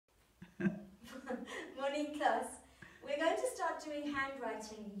morning, class. We're going to start doing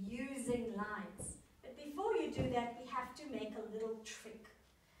handwriting using lines. But before you do that, we have to make a little trick.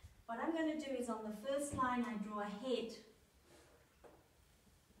 What I'm going to do is on the first line, I draw a head.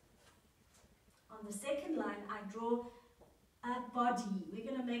 On the second line, I draw a body. We're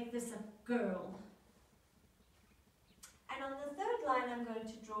going to make this a girl. And on the third line, I'm going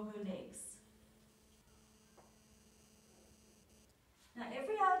to draw her legs. Now,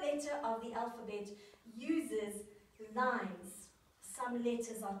 every letter of the alphabet uses lines. Some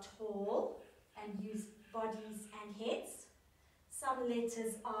letters are tall and use bodies and heads. Some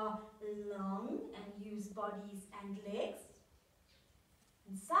letters are long and use bodies and legs.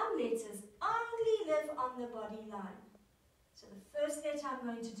 And some letters only live on the body line. So the first letter I'm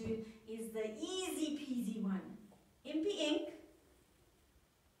going to do is the easy peasy one. Impy Ink,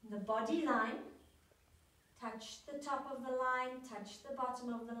 the body line. Touch the top of the line, touch the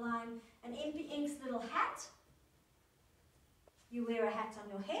bottom of the line. And Impy Ink's little hat. You wear a hat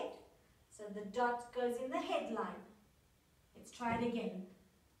on your head, so the dot goes in the headline. Let's try it again.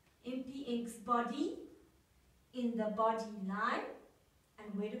 Impy Ink's body in the body line.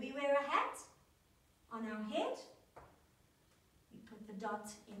 And where do we wear a hat? On our head. We put the dot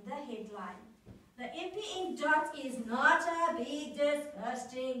in the headline. The Impy Ink dot is not a big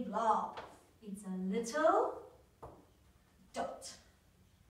disgusting blob. It's a little dot.